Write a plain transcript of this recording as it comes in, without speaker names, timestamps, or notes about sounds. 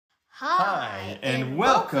Hi, and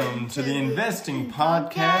welcome to the Investing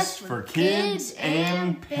Podcast for Kids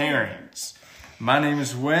and Parents. My name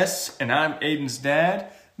is Wes, and I'm Aiden's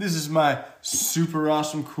dad. This is my super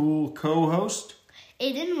awesome, cool co-host,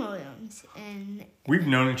 Aiden Williams. And we've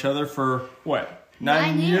known each other for, what,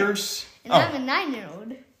 9 years? And I'm a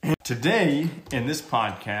 9-year-old. Today, in this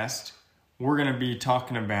podcast, we're going to be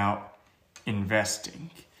talking about investing.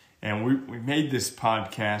 And we made this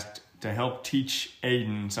podcast to help teach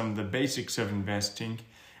Aiden some of the basics of investing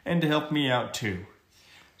and to help me out too.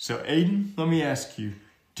 So Aiden, let me ask you,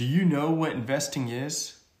 do you know what investing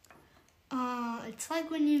is? It's like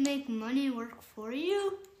when you make money work for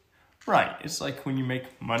you. Right, it's like when you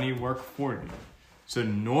make money work for you. So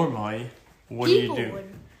normally, what do you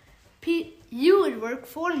do? You would work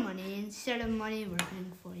for money instead of money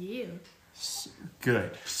working for you.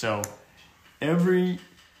 Good. So every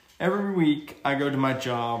week I go to my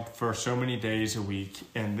job for so many days a week,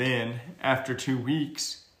 and then after 2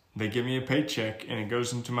 weeks they give me a paycheck and it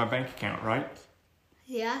goes into my bank account, right?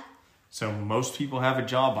 Yeah. So most people have a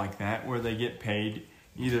job like that where they get paid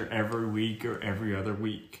either every week or every other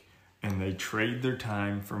week, and they trade their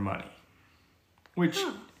time for money, which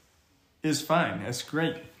is fine. That's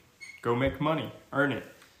great. Go make money, earn it.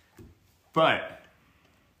 But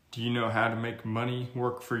do you know how to make money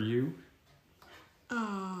work for you?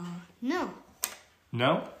 No.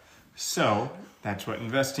 No? So, that's what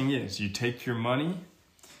investing is. You take your money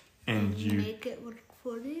and you make it work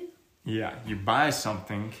for you? Yeah, you buy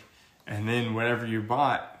something, and then whatever you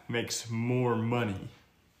bought makes more money.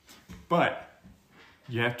 But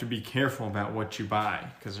you have to be careful about what you buy,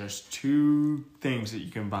 because there's two things that you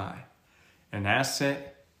can buy: an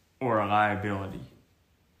asset or a liability.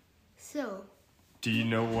 So, do you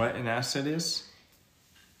know what an asset is?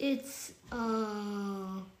 It's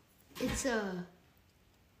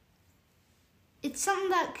something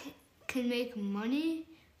that can make money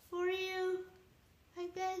for you, I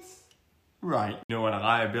guess. Right. You know what a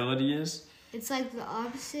liability is? It's like the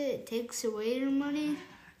opposite. It takes away your money.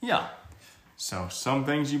 Yeah. So some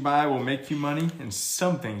things you buy will make you money, and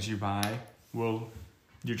some things you buy you're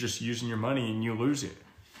just using your money and you lose it.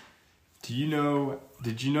 Did you know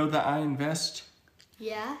that I invest?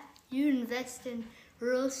 Yeah, you invest in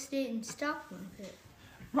real estate and stock market.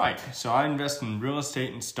 Right. So I invest in real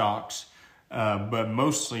estate and stocks, but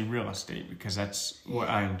mostly real estate because that's what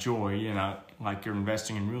I enjoy, and I like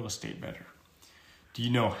investing in real estate better. Do you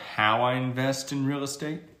know how I invest in real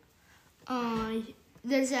estate?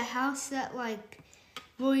 There's a house that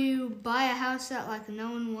you buy a house that no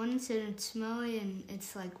one wants and it's smelly and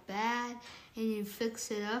it's bad, and you fix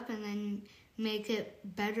it up and then make it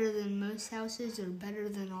better than most houses or better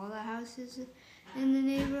than all the houses in the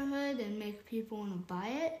neighborhood and make people want to buy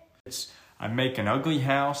it? I make an ugly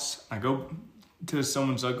house. I go to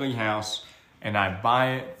someone's ugly house and I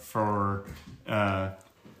buy it for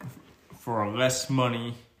less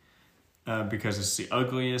money because it's the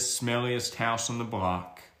ugliest, smelliest house on the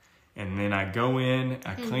block. And then I go in,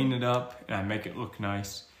 I clean it up, and I make it look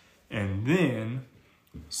nice. And then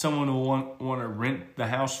someone will want to rent the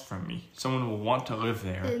house from me. Someone will want to live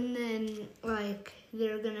there. And then,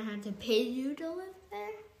 they're going to have to pay you to live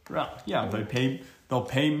there? Right. Yeah, they'll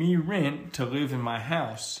pay me rent to live in my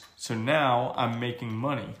house. So now I'm making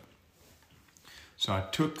money. So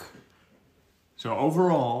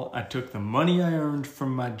overall, I took the money I earned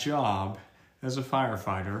from my job as a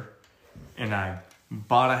firefighter and I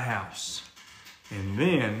bought a house. And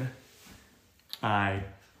then I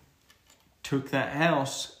took that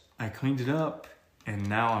house, I cleaned it up, and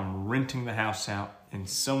now I'm renting the house out and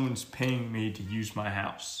someone's paying me to use my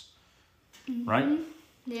house. Mm-hmm. Right?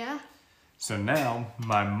 Yeah. So now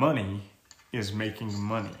my money is making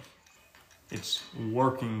money. It's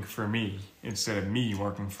working for me instead of me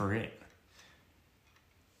working for it.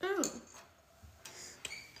 Oh.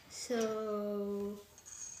 So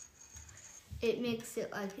it makes it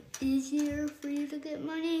easier for you to get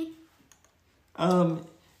money?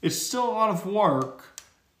 It's still a lot of work,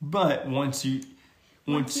 but once you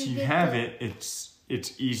have it, it's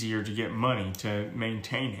easier to get money to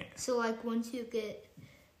maintain it. So once you get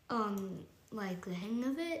the hang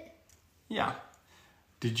of it? Yeah.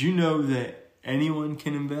 Did you know that anyone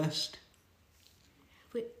can invest?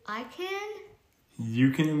 Wait, I can?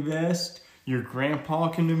 You can invest. Your grandpa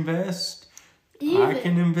can invest. I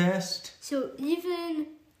can invest. So even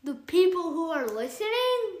the people who are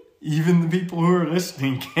listening? Even the people who are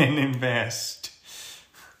listening can invest.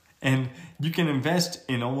 And you can invest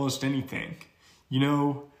in almost anything.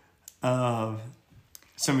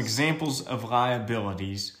 Some examples of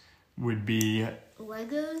liabilities would be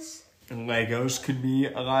Legos. Legos could be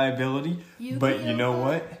a liability. But you know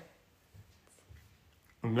what?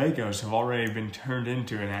 Legos have already been turned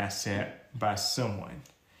into an asset by someone.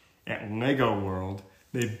 At Lego World,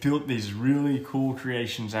 they built these really cool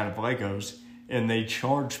creations out of Legos, and they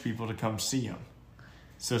charge people to come see them.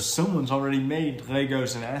 So someone's already made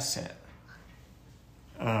Legos an asset.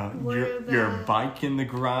 Your bike in the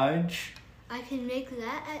garage. I can make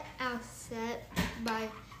that an asset by,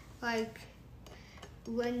 like,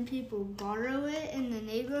 letting people borrow it in the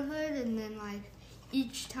neighborhood, and then, like,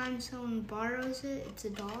 each time someone borrows it, it's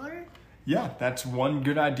 $1. Yeah, that's one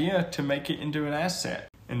good idea to make it into an asset.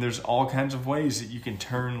 And there's all kinds of ways that you can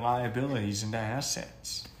turn liabilities into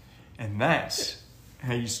assets. And that's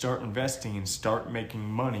how you start investing and start making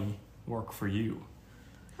money work for you.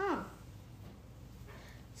 Huh.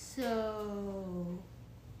 So,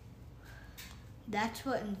 that's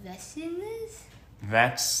what investing is?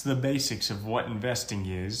 That's the basics of what investing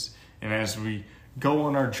is. And as we go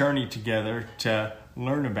on our journey together to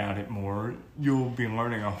learn about it more, you'll be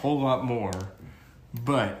learning a whole lot more.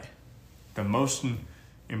 But the most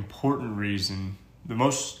important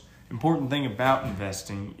thing about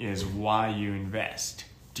investing is why you invest.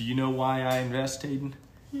 Do you know why I invest, Aiden?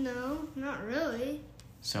 No, not really.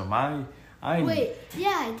 So Wait,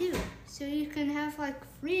 yeah, I do. So you can have, like,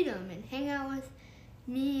 freedom and hang out with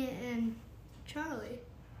me and Charlie,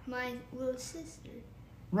 my little sister.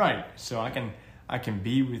 Right. So I can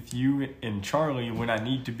be with you and Charlie when I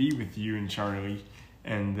need to be with you and Charlie,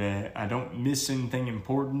 and that I don't miss anything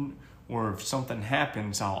important, or if something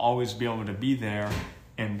happens, I'll always be able to be there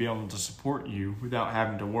and be able to support you without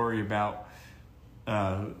having to worry about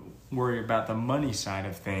the money side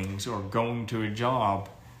of things or going to a job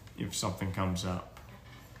if something comes up.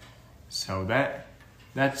 So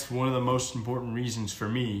that's one of the most important reasons for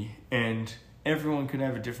me, and everyone could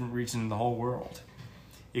have a different reason in the whole world.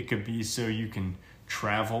 It could be so you can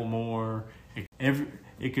travel more.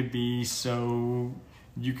 It could be so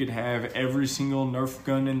you could have every single Nerf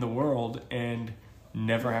gun in the world and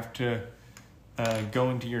never have to go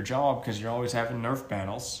into your job because you're always having Nerf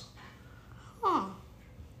battles. Huh.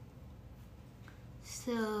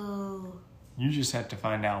 So, you just have to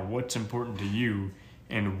find out what's important to you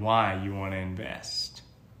and why you want to invest.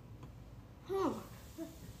 Huh.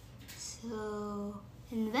 So,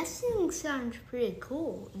 investing sounds pretty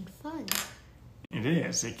cool and fun. It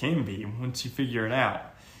is. It can be once you figure it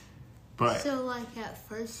out. But so, like, at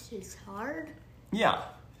first it's hard? Yeah.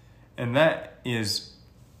 And that is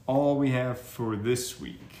all we have for this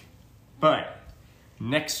week. But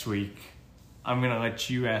next week, I'm going to let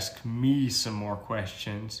you ask me some more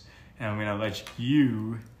questions, and I'm going to let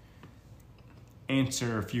you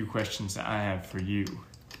answer a few questions that I have for you.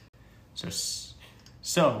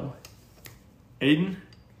 So, Aiden?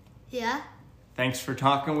 Yeah? Thanks for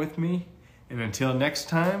talking with me, and until next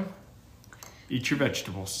time, eat your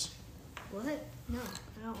vegetables. What? No,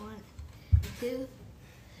 I don't want to.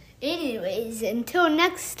 Anyways, until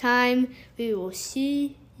next time, we will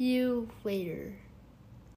see you later.